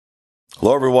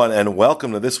Hello, everyone, and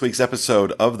welcome to this week's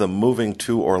episode of the Moving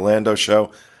to Orlando show,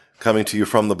 coming to you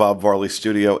from the Bob Varley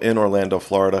studio in Orlando,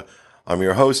 Florida. I'm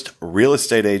your host, real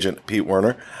estate agent Pete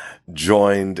Werner,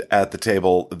 joined at the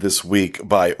table this week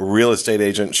by real estate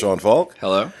agent Sean Falk.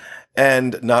 Hello.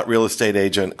 And not real estate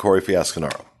agent Corey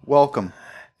Fiasconaro. Welcome.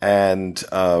 And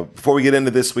before we get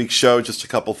into this week's show, just a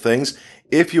couple things.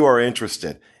 If you are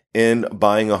interested in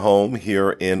buying a home here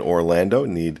in Orlando,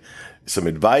 need some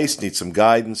advice, need some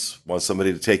guidance, want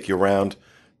somebody to take you around,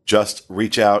 just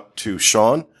reach out to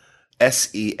Sean,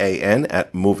 SEAN,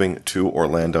 at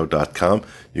movingtoorlando.com.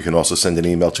 You can also send an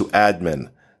email to admin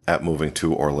at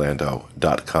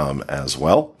movingtoorlando.com as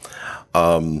well.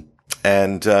 Also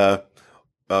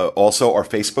our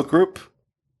Facebook group.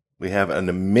 We have an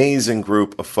amazing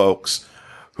group of folks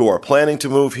who are planning to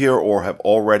move here or have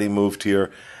already moved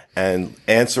here and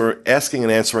asking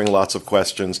and answering lots of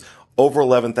questions. Over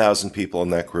 11,000 people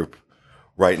in that group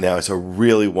right now. It's a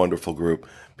really wonderful group.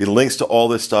 Be links to all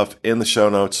this stuff in the show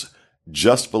notes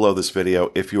just below this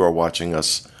video if you are watching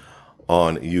us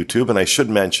on YouTube. And I should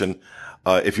mention,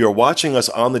 if you're watching us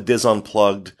on the Diz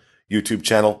Unplugged YouTube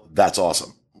channel, that's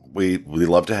awesome. We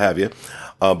love to have you.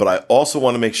 But I also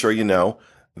want to make sure you know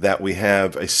that we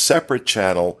have a separate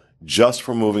channel just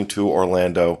for Moving to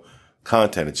Orlando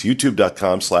content. It's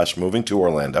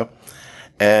youtube.com/movingtoorlando.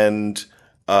 And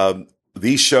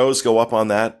these shows go up on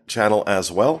that channel as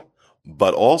well.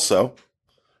 But also,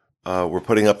 we're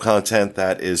putting up content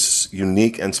that is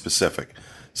unique and specific,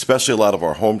 especially a lot of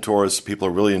our home tours. People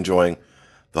are really enjoying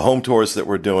the home tours that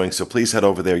we're doing. So please head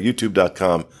over there,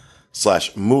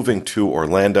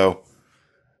 youtube.com/movingtoorlando.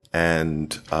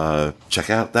 And check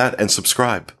out that and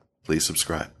subscribe. Please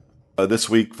subscribe. This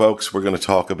week, folks, we're going to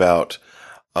talk about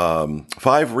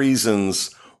 5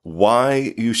 reasons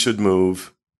why you should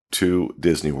move to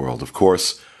Disney World. Of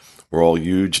course, we're all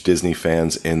huge Disney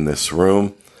fans in this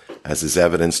room, as is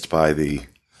evidenced by the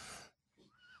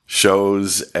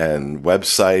shows and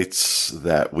websites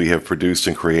that we have produced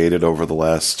and created over the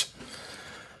last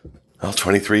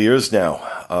 23 years now.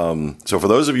 So for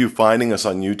those of you finding us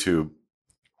on YouTube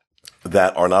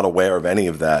that are not aware of any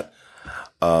of that,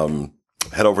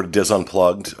 head over to Diz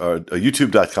Unplugged, or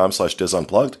youtube.com/Diz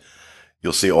Unplugged.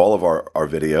 You'll see all of our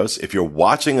videos. If you're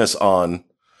watching us on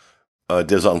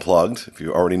Diz Unplugged, if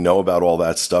you already know about all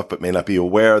that stuff, but may not be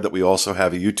aware that we also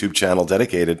have a YouTube channel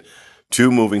dedicated to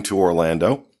Moving to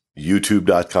Orlando,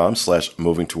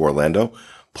 youtube.com/movingtoorlando.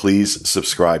 Please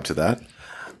subscribe to that.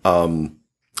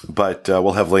 But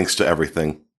we'll have links to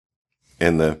everything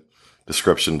in the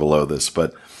description below this.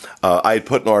 But I had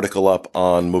put an article up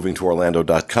on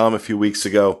movingtoorlando.com a few weeks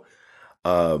ago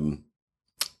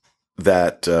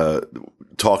that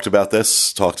talked about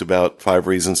 5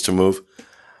 reasons to move,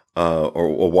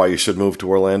 or why you should move to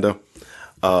Orlando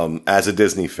as a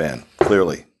Disney fan,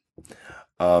 clearly.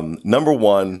 Number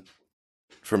 1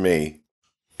 for me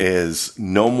is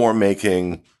no more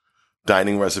making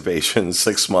dining reservations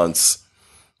 6 months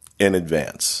in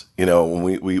advance. You know,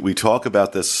 when we talk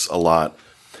about this a lot,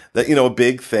 that, you know, a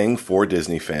big thing for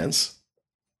Disney fans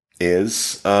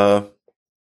is, the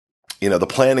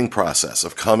planning process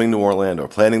of coming to Orlando,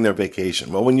 planning their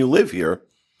vacation. Well, when you live here,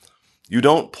 you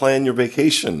don't plan your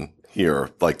vacation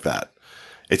here like that.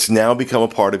 It's now become a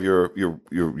part of your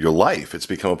life. It's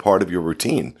become a part of your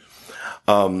routine.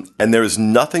 And there is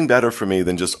nothing better for me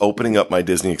than just opening up my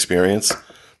Disney experience.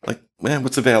 Like, man,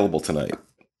 what's available tonight?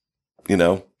 You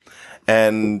know?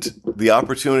 And the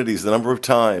opportunities, the number of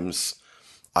times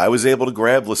I was able to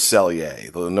grab Le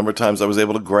Cellier, the number of times I was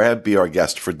able to grab Be Our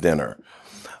Guest for dinner,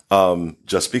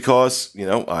 just because, you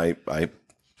know, I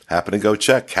happen to go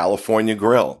check California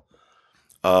Grill,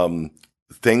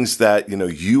 things that, you know,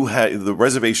 the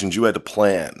reservations you had to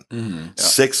plan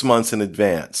 6 months in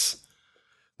advance.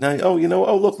 Now,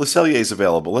 look, Le Cellier is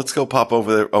available. Let's go pop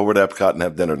over to Epcot and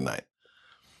have dinner tonight.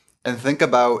 And think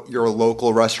about your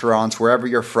local restaurants, wherever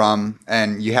you're from,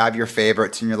 and you have your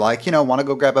favorites, and you're like, want to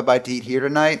go grab a bite to eat here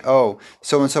tonight? Oh,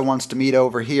 so-and-so wants to meet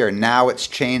over here. Now it's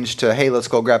changed to, hey, let's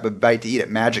go grab a bite to eat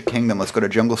at Magic Kingdom. Let's go to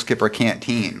Jungle Skipper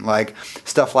Canteen. Like,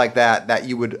 stuff like that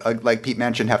you would, like Pete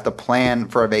mentioned, have to plan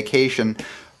for a vacation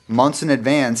months in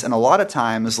advance. And a lot of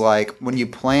times, like, when you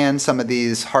plan some of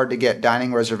these hard-to-get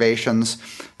dining reservations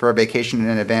for a vacation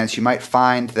in advance, you might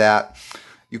find that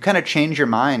you kind of change your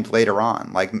mind later on.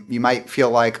 Like, you might feel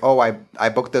like, oh, I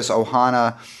booked this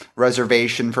Ohana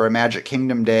reservation for a Magic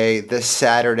Kingdom day this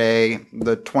Saturday,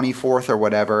 the 24th or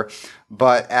whatever.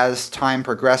 But as time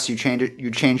progresses, you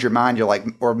change your mind. You're like,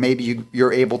 or maybe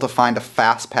you're able to find a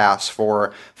fast pass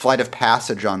for Flight of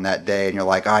Passage on that day, and you're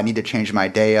like, oh, I need to change my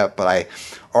day up, but I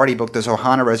already booked this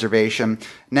Ohana reservation.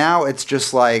 Now it's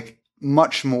just like,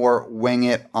 much more wing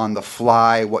it on the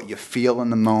fly, what you feel in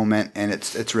the moment, and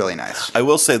it's really nice. I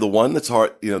will say the one that's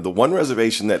hard, the one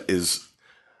reservation that is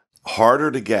harder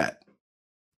to get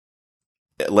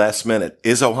at last minute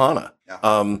is Ohana.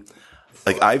 Yeah.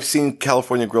 Like I've seen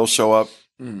California Grill show up,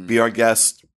 be our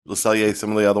guest, Le Cellier,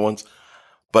 some of the other ones,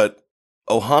 but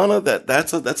Ohana,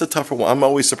 that's a tougher one. I'm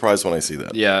always surprised when I see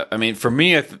that. Yeah, I mean, for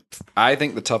me, I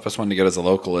think the toughest one to get as a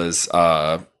local is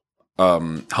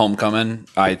Homecoming.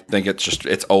 I think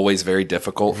it's always very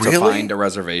difficult to find a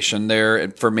reservation there.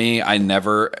 And for me, I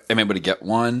never am able to get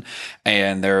one,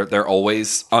 and they're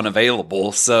always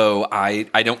unavailable. So I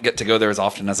don't get to go there as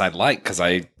often as I'd like because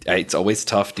it's always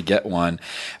tough to get one.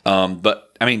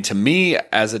 But I mean, to me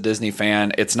as a Disney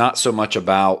fan, it's not so much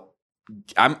about.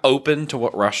 I'm open to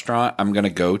what restaurant I'm going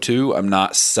to go to. I'm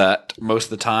not set most of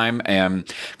the time, and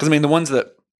because I mean the ones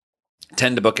that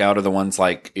tend to book out are the ones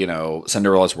like,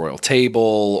 Cinderella's Royal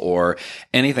Table or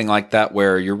anything like that,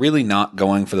 where you're really not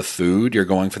going for the food, you're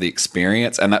going for the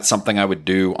experience. And that's something I would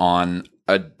do on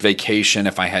a vacation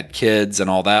if I had kids and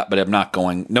all that, but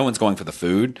no one's going for the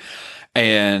food.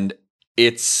 And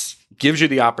gives you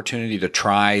the opportunity to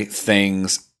try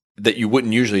things that you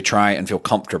wouldn't usually try and feel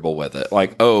comfortable with it.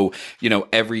 Like,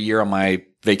 every year on my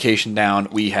vacation down,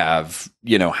 we have,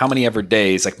 how many ever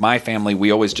days, like my family,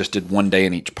 we always just did one day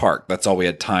in each park. That's all we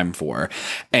had time for.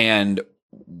 And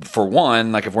for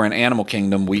one, like if we're in Animal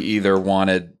Kingdom, we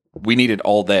needed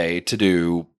all day to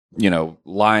do,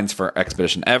 lines for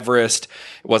Expedition Everest.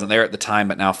 It wasn't there at the time,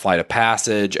 but now Flight of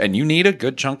Passage, and you need a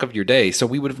good chunk of your day. So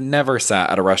we would have never sat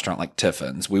at a restaurant like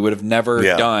Tiffin's. We would have never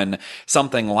done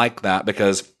something like that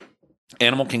because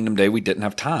Animal Kingdom Day, we didn't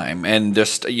have time. And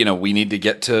just, we need to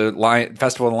get to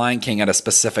Festival of the Lion King at a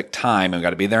specific time. And we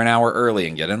got to be there an hour early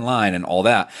and get in line and all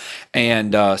that.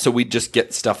 And so we'd just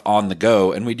get stuff on the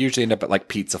go. And we'd usually end up at like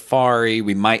Pete Safari.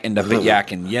 We might end up at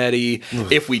Yak and Yeti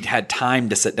if we'd had time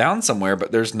to sit down somewhere.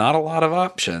 But there's not a lot of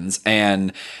options.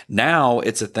 And now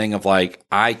it's a thing of like,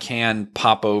 I can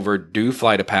pop over, do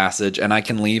Flight of Passage, and I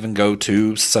can leave and go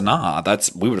to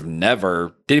Sanaa. We would have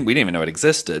never... we didn't even know it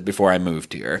existed before I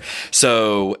moved here.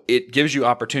 So it gives you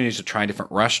opportunities to try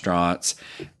different restaurants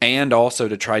and also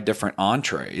to try different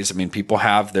entrees. I mean, people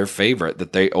have their favorite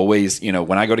that they always,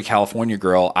 when I go to California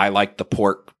Grill, I like the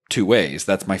pork two ways.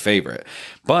 That's my favorite.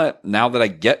 But now that I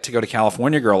get to go to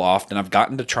California Grill often, I've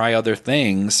gotten to try other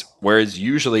things. Whereas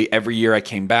usually every year I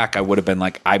came back, I would have been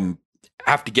like, I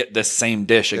have to get this same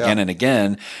dish again and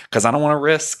again because I don't want to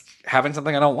risk having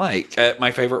something I don't like at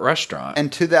my favorite restaurant.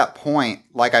 And to that point,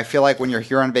 like I feel like when you're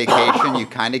here on vacation, you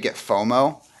kind of get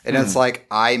FOMO. And it's like,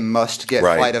 I must get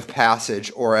Flight of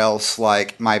Passage or else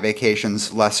like my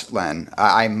vacation's less than.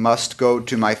 I must go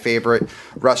to my favorite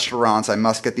restaurants. I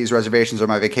must get these reservations or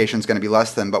my vacation's going to be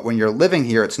less than. But when you're living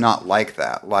here, it's not like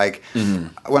that. Like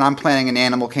when I'm planning an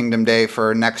Animal Kingdom day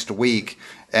for next week,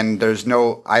 and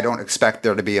I don't expect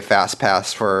there to be a fast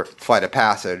pass for Flight of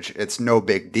Passage. It's no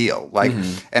big deal. Like,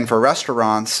 and for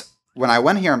restaurants, when I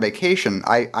went here on vacation,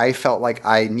 I felt like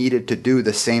I needed to do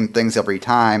the same things every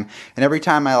time. And every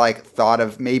time I like thought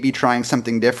of maybe trying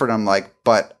something different, I'm like,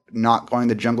 but not going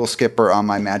to Jungle Skipper on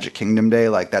my Magic Kingdom day,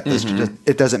 like that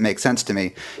it doesn't make sense to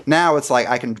me. Now it's like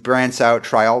I can branch out,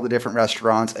 try all the different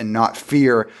restaurants and not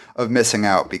fear of missing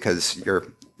out because you're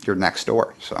next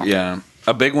door. So yeah.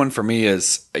 A big one for me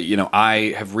is,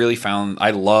 I have really found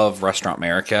I love Restaurant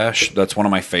Marrakesh. That's one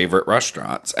of my favorite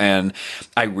restaurants, and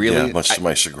much to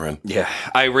my chagrin. Yeah,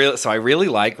 I really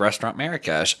like Restaurant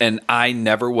Marrakesh, and I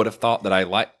never would have thought that I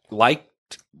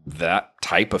liked that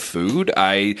type of food.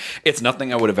 It's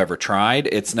nothing I would have ever tried.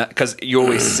 It's not because you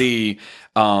always see,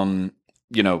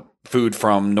 food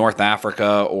from North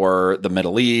Africa or the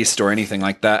Middle East or anything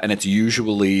like that, and it's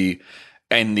usually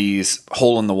in these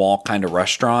hole-in-the-wall kind of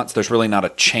restaurants. There's really not a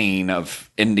chain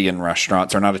of Indian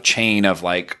restaurants or not a chain of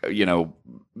like,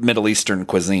 Middle Eastern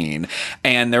cuisine.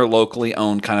 And they're locally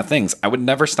owned kind of things. I would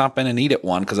never stop in and eat at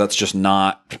one because that's just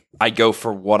not... I go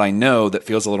for what I know that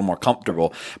feels a little more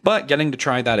comfortable. But getting to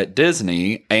try that at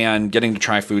Disney and getting to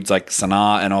try foods like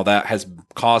Sanaa and all that has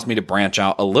caused me to branch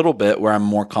out a little bit where I'm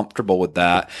more comfortable with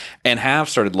that and have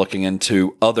started looking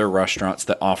into other restaurants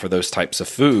that offer those types of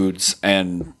foods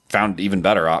and found even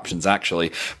better options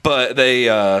actually. But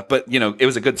it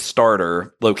was a good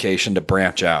starter location to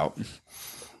branch out.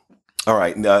 All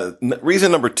right.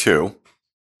 Reason number 2,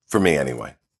 for me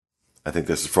anyway, I think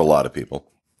this is for a lot of people.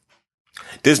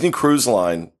 Disney Cruise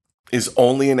Line is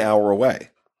only an hour away.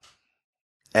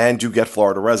 And you get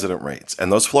Florida resident rates.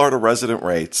 And those Florida resident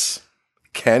rates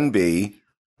can be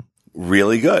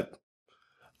really good.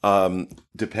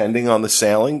 Depending on the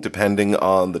sailing, depending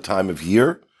on the time of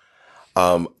year.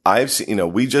 I've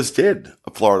seen, we just did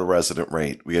a Florida resident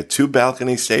rate. We had 2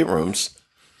 balcony staterooms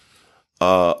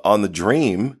on the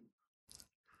Dream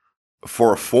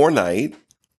for a 4-night,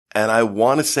 and I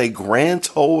want to say grand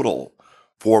total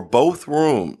for both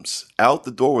rooms out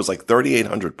the door was like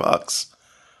 $3,800.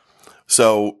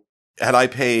 So had I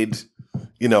paid,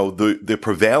 the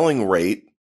prevailing rate,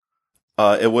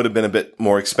 it would have been a bit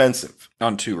more expensive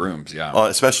On 2 rooms, yeah.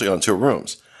 especially on 2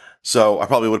 rooms. So I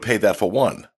probably would have paid that for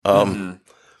 1.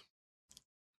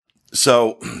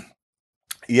 So,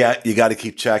 yeah, you got to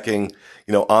keep checking.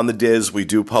 On the Diz, we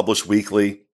do publish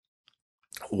weekly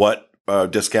what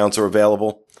discounts are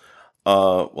available.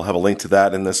 We'll have a link to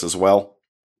that in this as well.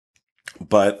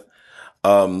 But,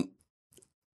 now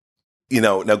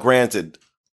granted,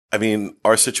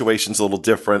 our situation's a little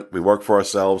different. We work for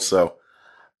ourselves, so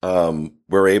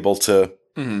we're able to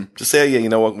just say, yeah, you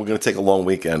know what, we're going to take a long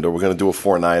weekend, or we're going to do a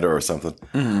 4-nighter or something.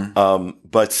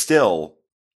 But still,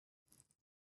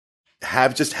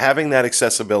 having that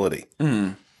accessibility.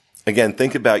 Again,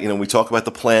 think about, we talk about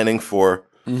the planning for,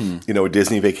 a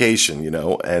Disney vacation,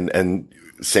 and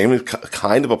same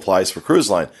kind of applies for cruise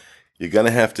line. You're going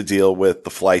to have to deal with the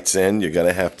flights in. You're going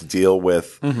to have to deal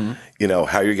with, how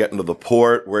you're getting to the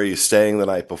port, where you're staying the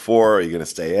night before. Are you going to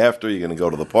stay after? You're going to go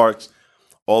to the parks,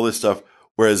 all this stuff.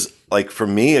 Whereas, like for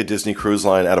me, a Disney Cruise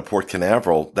Line out of Port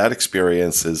Canaveral, that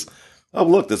experience is, oh,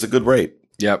 look, there's a good rate.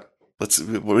 Yep. What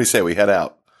do we say? We head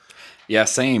out. Yeah,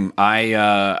 same.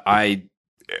 I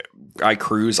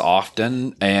cruise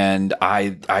often, and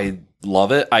I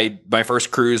love it. My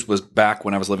first cruise was back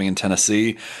when I was living in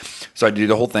Tennessee. So I do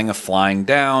the whole thing of flying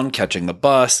down, catching the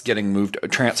bus, getting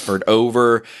transferred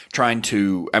over, I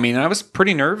was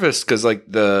pretty nervous because like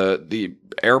the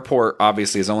airport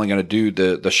obviously is only going to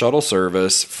do the shuttle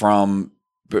service from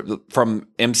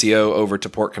MCO over to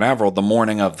Port Canaveral the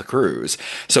morning of the cruise.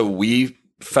 So we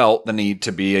felt the need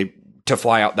to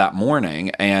fly out that morning,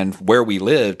 and where we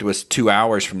lived was 2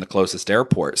 hours from the closest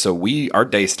airport. So our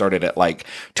day started at like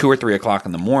 2 or 3 o'clock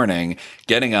in the morning,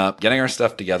 getting up, getting our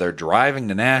stuff together, driving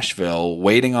to Nashville,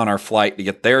 waiting on our flight to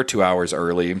get there 2 hours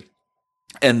early,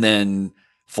 and then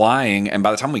flying. And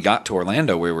by the time we got to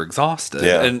Orlando, we were exhausted.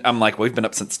 Yeah. And I'm like, we've been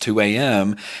up since 2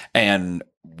 a.m. and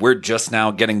we're just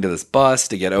now getting to this bus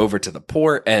to get over to the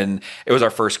port. And it was our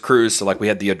first cruise. So like we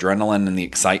had the adrenaline and the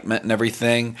excitement and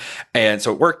everything. And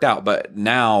so it worked out. But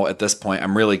now at this point,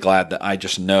 I'm really glad that I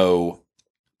just know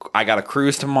I got a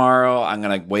cruise tomorrow. I'm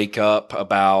going to wake up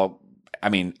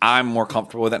I'm more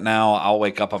comfortable with it now. I'll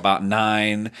wake up about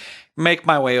 9, make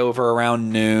my way over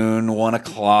around noon, 1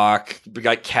 o'clock. We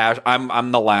got cash.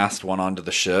 I'm the last one onto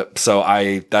the ship, so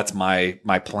that's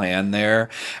my plan there.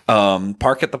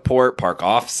 Park at the port, park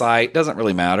off site. Doesn't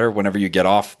really matter. Whenever you get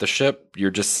off the ship,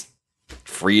 you're just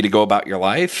free to go about your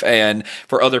life. And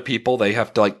for other people, they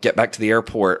have to like get back to the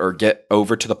airport or get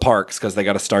over to the parks because they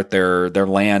got to start their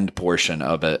land portion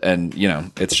of it. And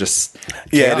it's just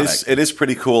chaotic. It is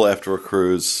pretty cool after a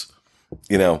cruise.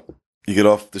 You get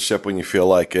off the ship when you feel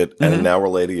like it, and an hour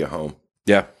later you're home.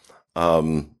 Yeah.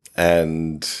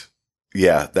 And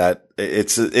yeah, that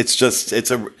it's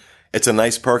a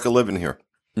nice perk of living here.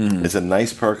 It's a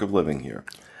nice perk of living here.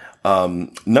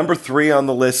 Number 3 on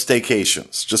the list,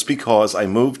 staycations. Just because I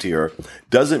moved here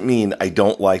doesn't mean I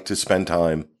don't like to spend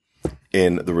time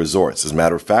in the resorts. As a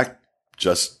matter of fact,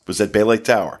 just was at Bay Lake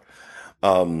Tower.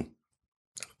 And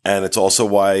it's also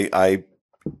why I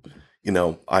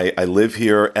live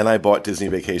here and I bought Disney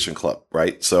Vacation Club,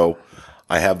 right? So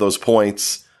I have those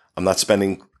points. I'm not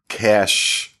spending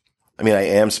cash. I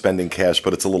am spending cash,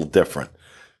 but it's a little different.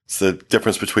 It's the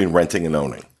difference between renting and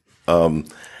owning.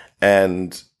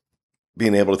 And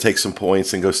being able to take some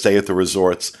points and go stay at the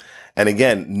resorts. And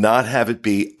again, not have it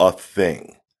be a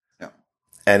thing. Yeah.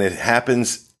 And it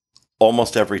happens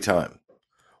almost every time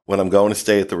when I'm going to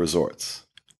stay at the resorts.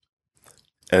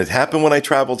 And it happened when I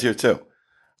traveled here too.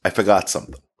 I forgot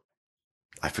something.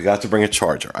 I forgot to bring a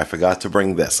charger. I forgot to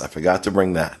bring this. I forgot to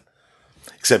bring that.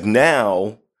 Except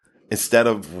now, instead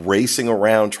of racing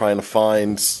around trying to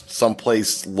find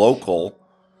someplace local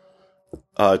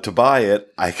to buy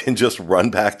it, I can just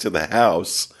run back to the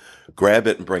house, grab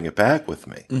it, and bring it back with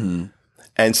me.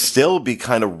 And still be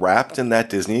kind of wrapped in that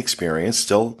Disney experience,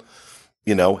 still,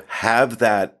 have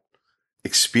that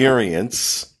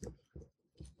experience,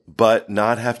 but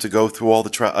not have to go through all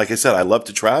the like I said, I love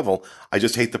to travel. I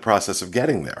just hate the process of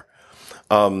getting there.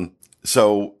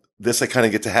 So this, I kind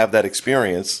of get to have that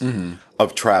experience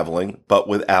of traveling, but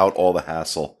without all the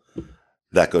hassle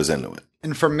that goes into it.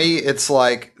 And for me, it's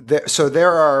like,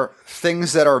 there are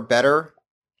things that are better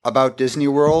about Disney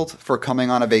World for coming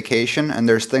on a vacation, and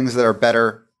there's things that are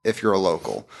better if you're a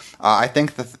local. I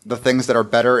think the things that are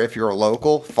better if you're a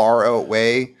local far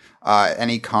outweigh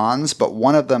any cons, but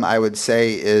one of them I would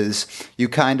say is you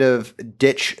kind of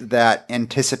ditch that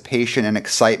anticipation and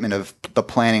excitement of the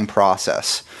planning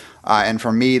process. And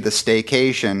for me, the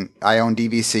staycation, I own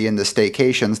DVC, and the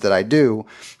staycations that I do,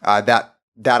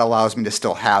 that allows me to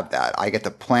still have that. I get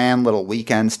to plan little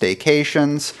weekend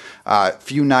staycations,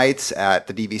 few nights at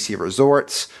the DVC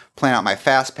resorts, plan out my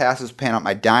fast passes, plan out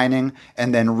my dining,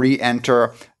 and then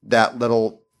re-enter that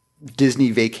little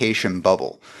Disney vacation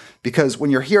bubble. Because when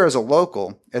you're here as a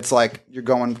local, it's like you're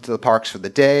going to the parks for the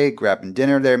day, grabbing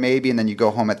dinner there maybe, and then you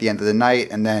go home at the end of the night,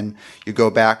 and then you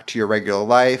go back to your regular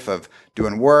life of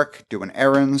doing work, doing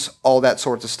errands, all that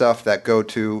sorts of stuff that go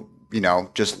to,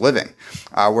 just living.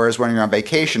 Whereas when you're on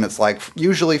vacation, it's like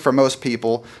usually for most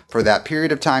people, for that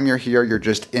period of time you're here, you're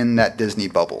just in that Disney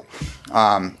bubble.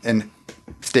 And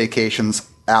staycations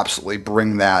absolutely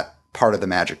bring that part of the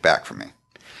magic back for me.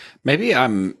 Maybe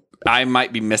I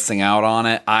might be missing out on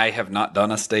it. I have not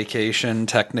done a staycation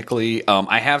technically.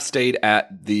 I have stayed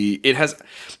at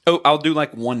I'll do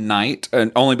like one night,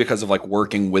 and only because of like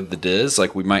working with the Diz.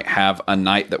 Like we might have a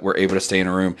night that we're able to stay in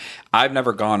a room. I've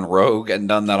never gone rogue and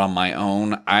done that on my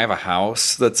own. I have a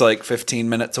house that's like 15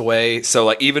 minutes away. So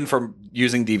like even from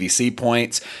using DVC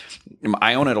points,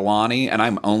 I own at Aulani, and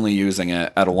I'm only using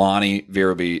it at Aulani,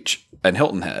 Vero Beach, and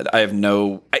Hilton Head.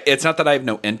 It's not that I have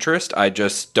no interest. I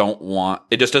just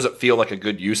it just doesn't feel like a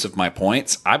good use of my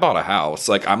points. I bought a house.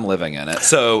 Like I'm living in it.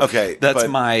 So okay, that's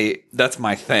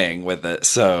my thing with it.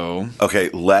 So. Okay.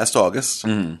 Last August,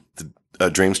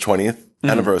 Dream's 20th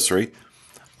anniversary,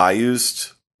 I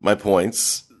used my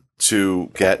points to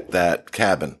get that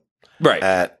cabin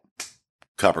at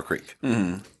Copper Creek.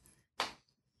 Mm-hmm.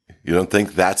 You don't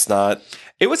think that's not?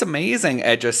 It was amazing.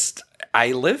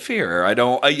 I live here.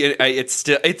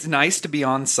 It's nice to be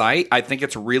on site. I think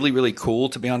it's really, really cool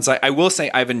to be on site. I will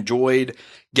say I've enjoyed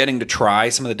getting to try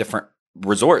some of the different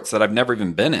resorts that I've never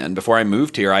even been in. Before I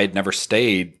moved here, I had never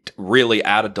stayed really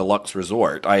at a deluxe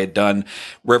resort. I had done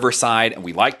Riverside, and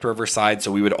we liked Riverside, so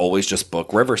we would always just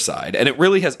book Riverside. And it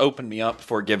really has opened me up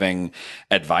for giving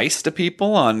advice to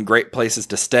people on great places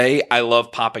to stay. I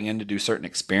love popping in to do certain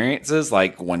experiences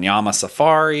like Wanyama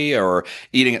Safari or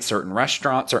eating at certain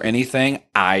restaurants or anything.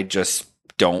 I just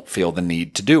don't feel the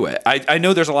need to do it. I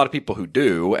know there's a lot of people who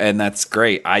do, and that's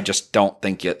great. I just don't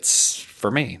think it's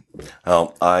for me.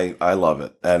 Oh, I love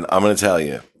it. And I'm going to tell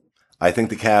you, I think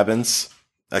the cabins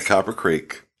at Copper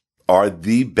Creek are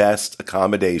the best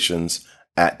accommodations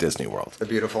at Disney World. They're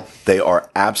beautiful. They are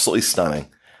absolutely stunning.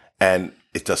 And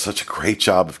it does such a great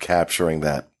job of capturing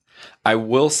that. I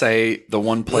will say the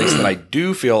one place that I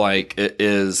do feel like it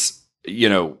is,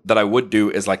 that I would do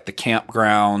is like the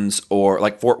campgrounds or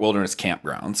like Fort Wilderness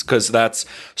campgrounds, because that's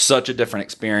such a different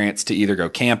experience to either go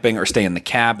camping or stay in the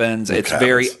cabins. It's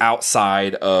very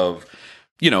outside of,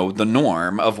 the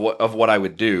norm of what I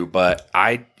would do. But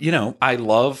I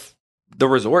love the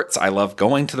resorts. I love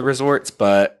going to the resorts,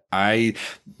 but I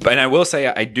will say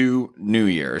I do New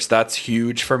Year's. That's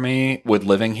huge for me with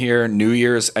living here. New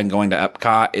Year's and going to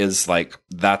Epcot is like,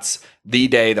 that's the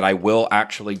day that I will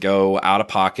actually go out of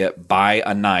pocket, buy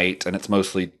a night, and it's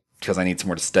mostly because I need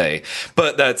somewhere to stay.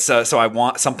 But that's so I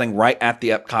want something right at the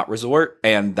Epcot resort,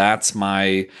 and that's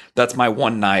my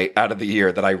one night out of the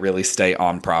year that I really stay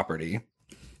on property.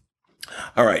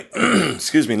 All right.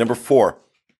 Excuse me. Number 4.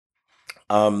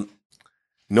 No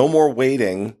more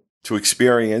waiting to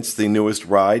experience the newest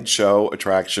ride, show,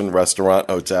 attraction,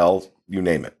 restaurant, hotel, you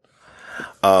name it.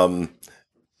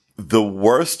 The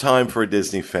worst time for a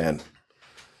Disney fan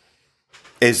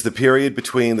is the period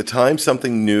between the time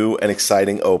something new and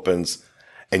exciting opens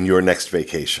and your next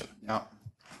vacation. Yeah.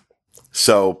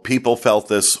 So people felt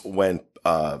this when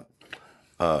Pandora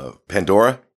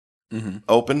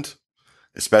opened,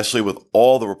 especially with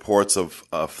all the reports of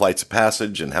Flights of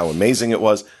Passage and how amazing it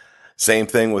was. Same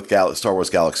thing with Star Wars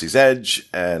Galaxy's Edge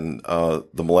and Rise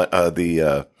of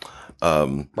the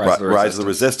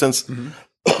Resistance. Mm-hmm.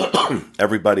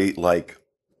 Everybody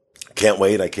can't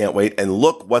wait. I can't wait. And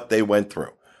look what they went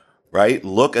through, right?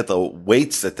 Look at the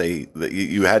waits that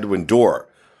you had to endure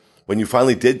when you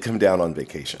finally did come down on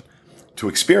vacation to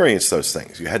experience those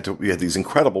things. You had these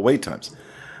incredible wait times.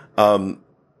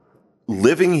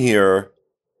 Living here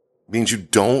means you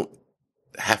don't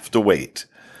have to wait.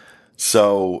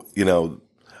 So,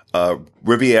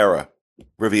 Riviera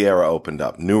opened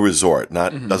up, new resort,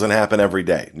 doesn't happen every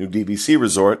day. New DVC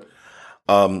resort,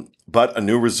 but a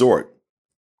new resort.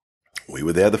 We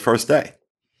were there the first day.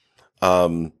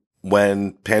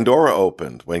 When Pandora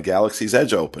opened, when Galaxy's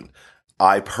Edge opened,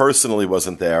 I personally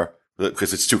wasn't there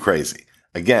because it's too crazy.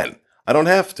 Again, I don't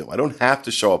have to. I don't have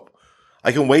to show up.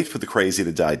 I can wait for the crazy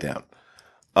to die down,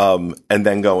 and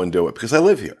then go and do it because I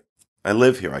live here. I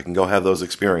live here. I can go have those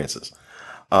experiences.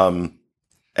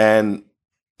 And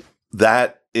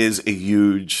that is a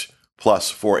huge plus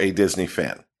for a Disney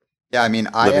fan. Yeah, I mean,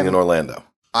 living in Orlando.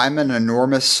 I'm an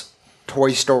enormous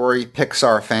Toy Story,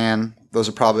 Pixar fan. Those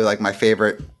are probably like my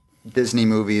favorite Disney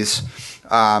movies.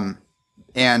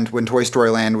 And when Toy Story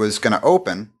Land was going to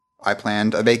open, I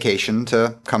planned a vacation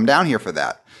to come down here for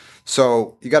that.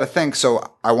 So you got to think, so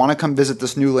I want to come visit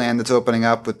this new land that's opening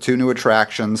up with 2 new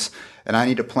attractions, and I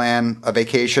need to plan a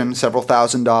vacation, several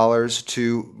 $1,000s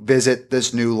to visit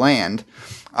this new land,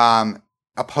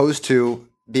 opposed to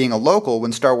being a local.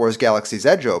 When Star Wars Galaxy's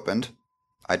Edge opened,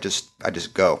 I just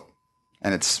go,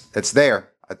 and it's there.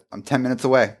 I'm 10 minutes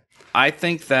away. I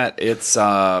think that it's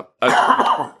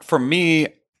for me,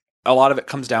 a lot of it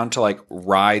comes down to like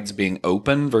rides being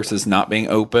open versus not being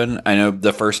open. I know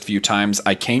the first few times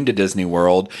I came to Disney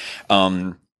World,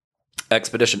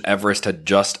 Expedition Everest had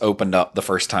just opened up the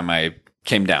first time I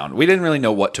came down. We didn't really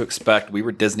know what to expect. We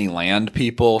were Disneyland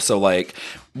people, so like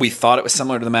we thought it was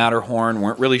similar to the Matterhorn,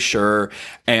 weren't really sure.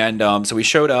 And so we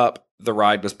showed up, the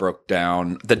ride was broke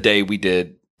down the day we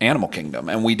did Animal Kingdom,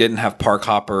 and we didn't have park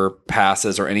hopper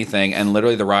passes or anything, and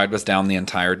literally the ride was down the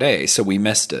entire day, so we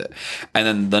missed it. And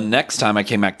then the next time I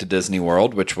came back to Disney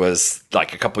World, which was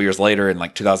like a couple years later in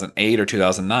like 2008 or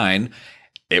 2009,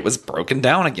 it was broken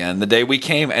down again the day we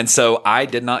came. And so I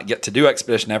did not get to do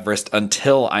Expedition Everest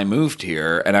until I moved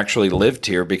here and actually lived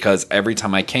here, because every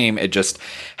time I came, it just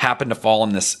happened to fall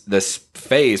in this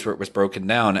phase where it was broken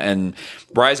down. And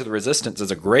Rise of the Resistance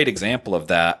is a great example of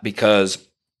that, because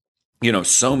you know,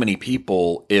 so many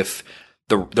people, if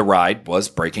the ride was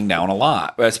breaking down a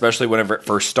lot, especially whenever it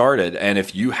first started. And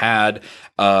if you had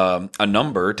a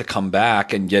number to come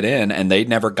back and get in and they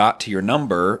never got to your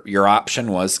number, your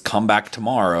option was come back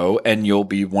tomorrow and you'll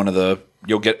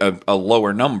get a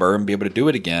lower number and be able to do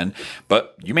it again.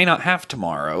 But you may not have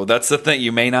tomorrow. That's the thing.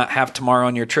 You may not have tomorrow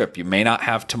on your trip. You may not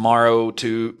have tomorrow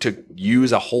to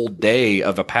use a whole day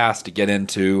of a pass to get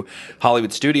into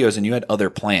Hollywood Studios, and you had other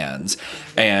plans.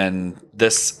 And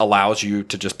this allows you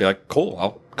to just be like, cool,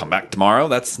 I'll come back tomorrow.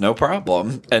 That's no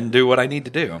problem. And do what I need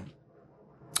to do.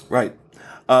 Right.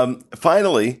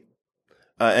 Finally,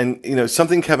 and you know,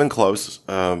 something Kevin Close,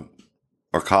 our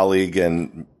colleague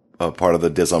and part of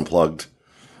the Diz Unplugged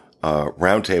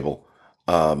roundtable,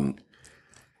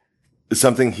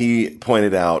 something he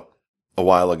pointed out a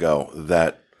while ago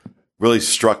that really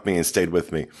struck me and stayed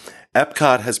with me.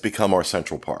 Epcot has become our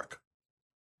Central Park.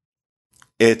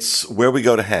 It's where we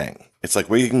go to hang. It's like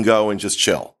where you can go and just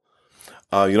chill.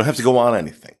 You don't have to go on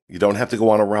anything. You don't have to go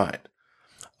on a ride.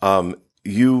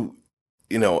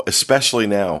 You know, especially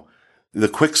now, the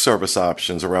quick service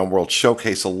options around World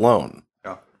Showcase alone,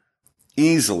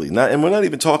 easily. And we're not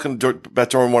even talking about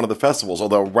during one of the festivals,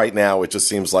 although right now it just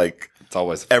seems like it's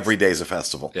always every day's a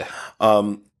festival. Yeah.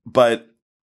 But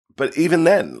even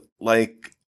then,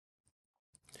 like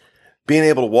being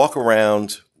able to walk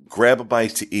around, grab a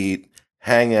bite to eat,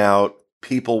 hang out,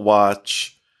 people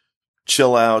watch,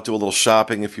 chill out, do a little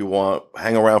shopping if you want,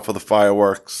 hang around for the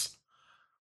fireworks.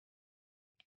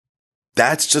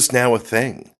 That's just now a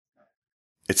thing.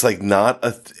 It's like not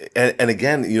and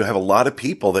again, you have a lot of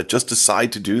people that just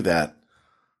decide to do that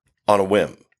on a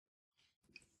whim.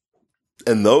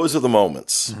 And those are the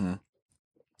moments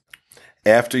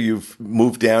after you've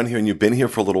moved down here and you've been here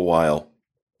for a little while.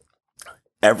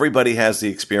 Everybody has the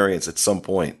experience at some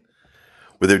point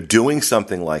where they're doing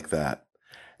something like that.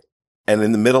 And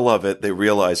in the middle of it, they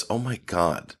realize, oh my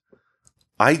God,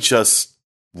 I just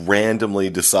randomly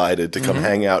decided to come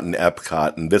hang out in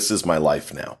Epcot, and this is my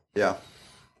life now. Yeah.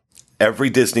 Every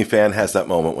Disney fan has that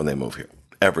moment when they move here.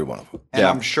 Every one of them. And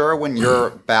I'm sure when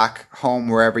you're back home,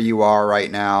 wherever you are right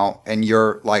now, and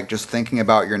you're like just thinking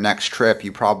about your next trip,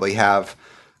 you probably have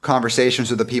conversations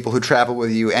with the people who travel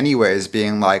with you anyways,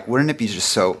 being like, wouldn't it be just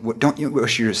so, don't you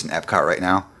wish you were just in Epcot right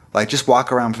now? Like, just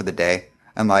walk around for the day.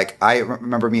 And like, I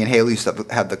remember me and Haley used to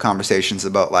have the conversations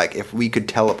about like, if we could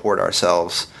teleport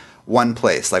ourselves one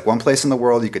place in the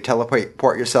world, you could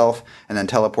teleport yourself and then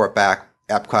teleport back.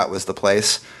 Epcot was the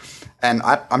place. And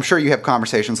I'm sure you have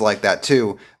conversations like that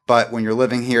too. But when you're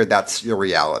living here, that's your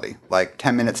reality. Like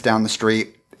 10 minutes down the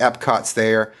street, Epcot's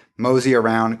there. Mosey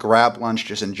around, grab lunch,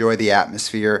 just enjoy the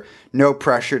atmosphere. No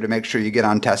pressure to make sure you get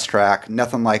on test track.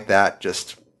 Nothing like that.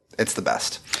 Just, it's the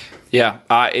best. Yeah,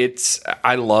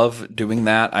 I love doing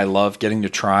that. I love getting to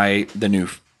try the new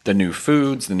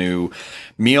foods, the new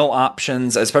meal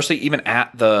options, especially even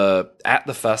at the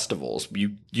festivals.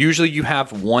 You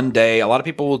have one day. A lot of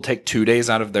people will take 2 days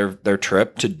out of their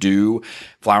trip to do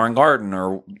Flower and Garden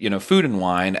or Food and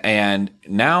Wine, and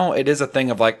now it is a thing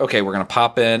of like, okay, we're going to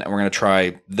pop in and we're going to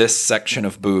try this section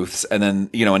of booths, and then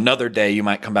another day you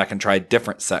might come back and try a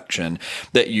different section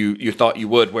that you thought you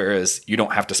would, whereas you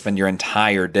don't have to spend your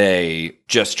entire day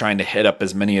just trying to hit up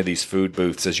as many of these food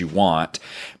booths as you want.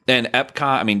 And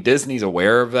Epcot, Disney's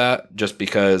aware of that just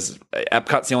because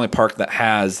Epcot's the only park that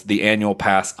has the annual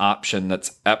pass option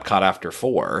that's Epcot after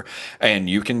 4. And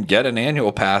you can get an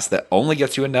annual pass that only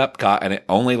gets you into Epcot and it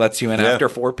only lets you in after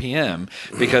 4 p.m.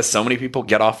 because so many people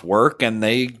get off work and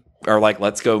they are like,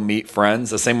 let's go meet friends.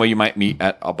 The same way you might meet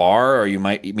at a bar or you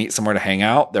might meet somewhere to hang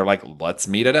out. They're like, let's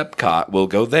meet at Epcot. We'll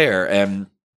go there. And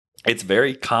it's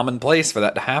very commonplace for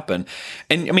that to happen.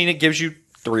 And it gives you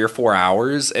 3 or 4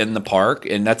 hours in the park,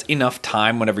 and that's enough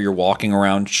time whenever you're walking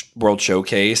around World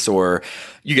Showcase or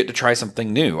you get to try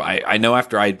something new. I know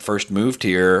after I first moved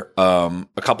here, a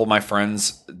couple of my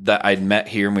friends that I'd met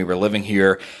here and we were living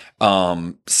here,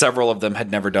 several of them had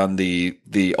never done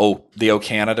the O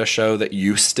Canada show that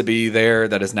used to be there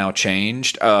that has now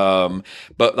changed.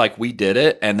 But like we did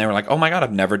it and they were like, oh my God,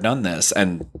 I've never done this.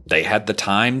 And they had the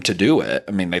time to do it.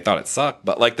 They thought it sucked,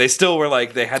 but like they still were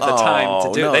like, they had the time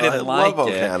to do it. They didn't like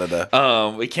it.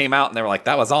 Canada. We came out and they were like,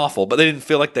 that was awful, but they didn't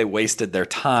feel like they wasted their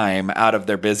time out of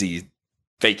their busy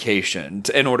vacation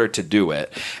in order to do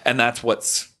it. And that's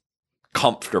what's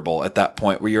comfortable at that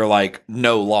point where you're like,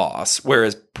 no loss.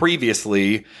 Whereas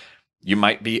previously you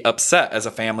might be upset as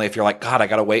a family if you're like, God, I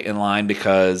got to wait in line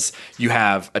because you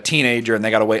have a teenager and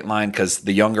they got to wait in line because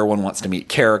the younger one wants to meet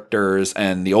characters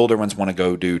and the older ones want to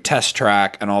go do test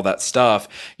track and all that stuff.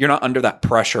 You're not under that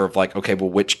pressure of like, okay, well,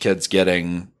 which kid's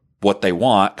getting what they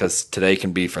want because today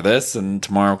can be for this and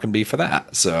tomorrow can be for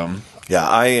that. So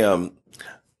yeah,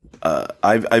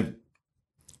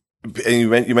 and you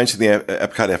mentioned the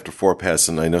Epcot After 4 pass,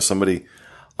 and I know somebody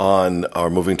on our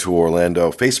Moving to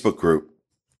Orlando Facebook group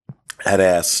had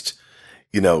asked,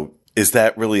 is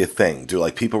that really a thing? Do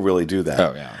like people really do that?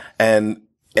 Oh yeah. And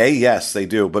A, yes, they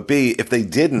do, but B, if they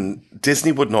didn't,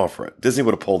 Disney wouldn't offer it. Disney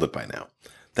would have pulled it by now.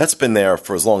 That's been there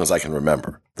for as long as I can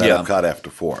remember. That Epcot After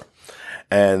 4,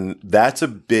 and that's a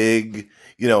big,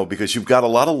 because you've got a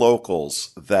lot of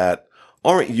locals that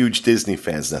aren't huge Disney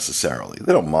fans necessarily.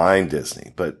 They don't mind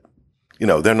Disney, but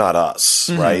they're not us,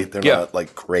 right? They're not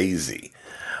like crazy.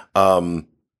 But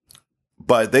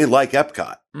they like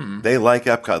Epcot. They like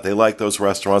Epcot. They like those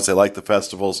restaurants. They like the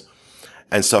festivals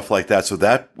and stuff like that. So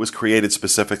that was created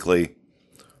specifically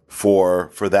for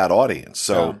that audience.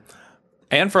 So,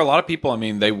 and for a lot of people,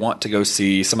 they want to go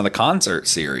see some of the concert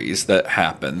series that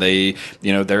happen. They,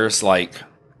 there's like,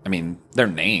 their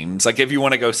names. Like if you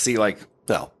want to go see like,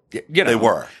 they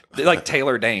were like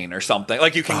Taylor Dane or something.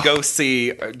 Like you can go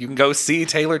see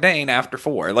Taylor Dane after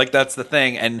 4. Like that's the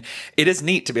thing. And it is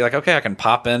neat to be like, okay, I can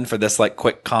pop in for this like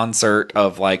quick concert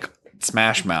of like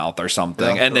Smash Mouth or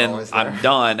something. And then I'm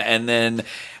done. And then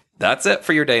that's it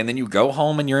for your day. And then you go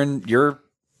home and you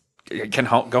can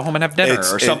go home and have dinner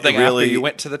or something really, after you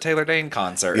went to the Taylor Dane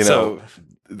concert.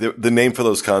 The name for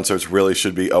those concerts really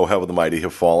should be Oh How the Mighty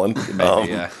Have Fallen.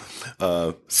 Maybe,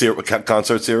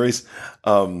 concert series.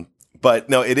 But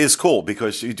no, it is cool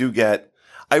because you do get,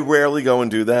 I rarely go and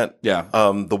do that. Yeah.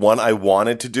 The one I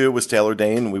wanted to do was Taylor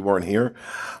Dane. We weren't here.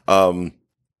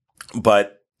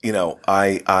 But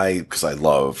because I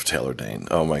love Taylor Dane.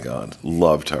 Oh my God.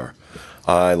 Loved her.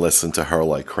 I listened to her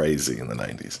like crazy in the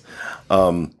 90s.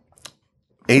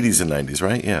 80s and 90s,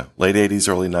 right? Yeah. Late 80s,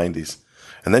 early 90s.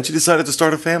 And then she decided to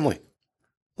start a family. I'm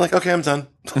like, okay, I'm done.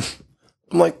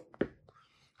 I'm like,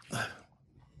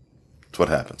 that's what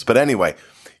happens. But anyway,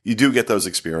 you do get those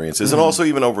experiences. And also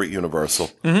even over at Universal,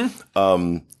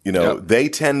 they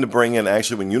tend to bring in,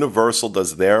 actually, when Universal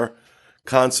does their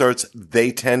concerts,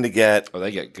 they tend to get they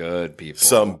get good people,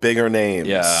 some bigger names.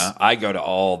 Yeah, I go to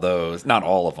all those, not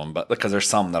all of them, but because there's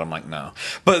some that I'm like no,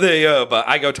 but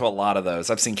I go to a lot of those.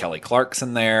 I've seen Kelly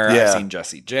Clarkson there. I've seen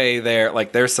Jessie J there.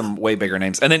 Like there's some way bigger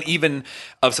names, and then even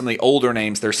of some of the older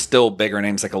names, there's still bigger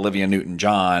names like Olivia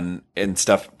Newton-John and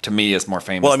stuff. To me, is more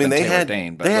famous. Well, than they Taylor had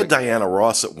Dane, but they had Diana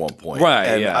Ross at one point, right?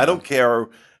 And I don't care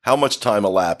how much time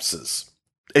elapses.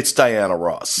 It's Diana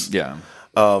Ross. Yeah.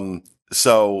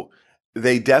 So.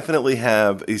 They definitely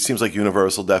have, it seems like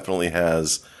Universal definitely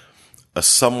has a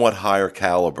somewhat higher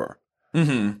caliber.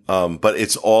 But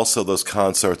it's also, those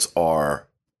concerts are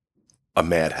a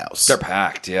madhouse. They're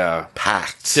packed, yeah.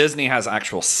 Packed. Disney has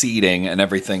actual seating and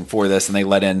everything for this, and they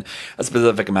let in a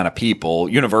specific amount of people.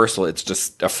 Universal, it's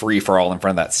just a free-for-all in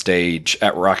front of that stage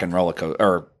at Rock and Roller Coaster,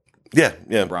 or yeah.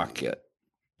 Rocket.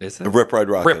 Is it? Rip Ride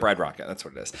Rocket. Rip Ride Rocket. That's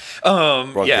what it is.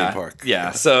 Theme Park.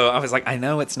 Yeah. So I was like, I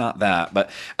know it's not that, but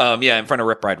in front of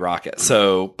Rip Ride Rocket.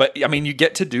 So, but I mean, you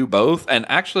get to do both. And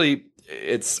actually,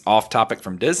 it's off topic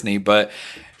from Disney, but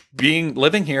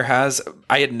living here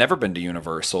I had never been to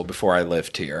Universal before I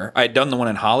lived here. I had done the one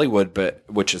in Hollywood,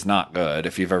 which is not good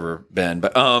if you've ever been.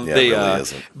 But it really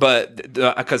isn't. But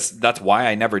because that's why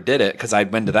I never did it, because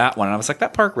I'd been to that one and I was like,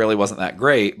 that park really wasn't that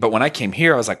great. But when I came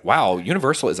here, I was like, wow,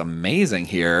 Universal is amazing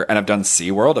here. And I've done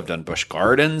SeaWorld, I've done Busch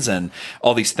Gardens, and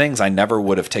all these things I never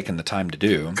would have taken the time to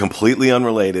do. Completely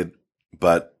unrelated,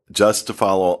 but just to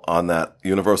follow on that,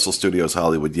 Universal Studios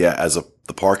Hollywood, the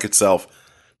park itself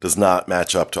does not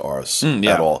match up to ours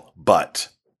at all. But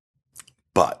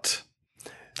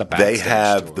they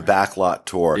have tour. the backlot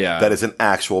tour. Yeah. That is an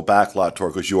actual backlot tour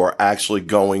because you are actually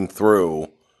going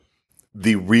through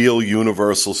the real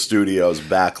Universal Studios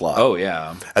backlot. Oh,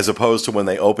 yeah. As opposed to when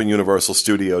they open Universal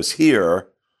Studios here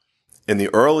in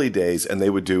the early days and they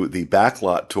would do the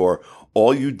backlot tour,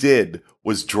 all you did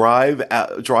was drive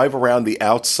around the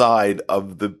outside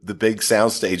of the big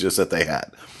sound stages that they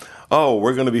had. Oh,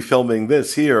 we're going to be filming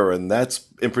this here, and that's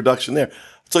in production there.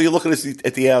 So you're looking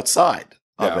at the outside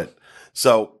of it.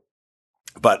 So,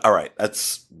 but all right,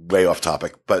 that's way off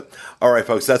topic. But all right,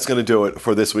 folks, that's going to do it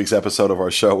for this week's episode of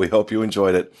our show. We hope you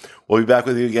enjoyed it. We'll be back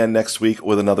with you again next week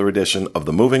with another edition of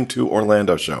the Moving to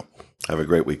Orlando show. Have a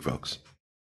great week, folks.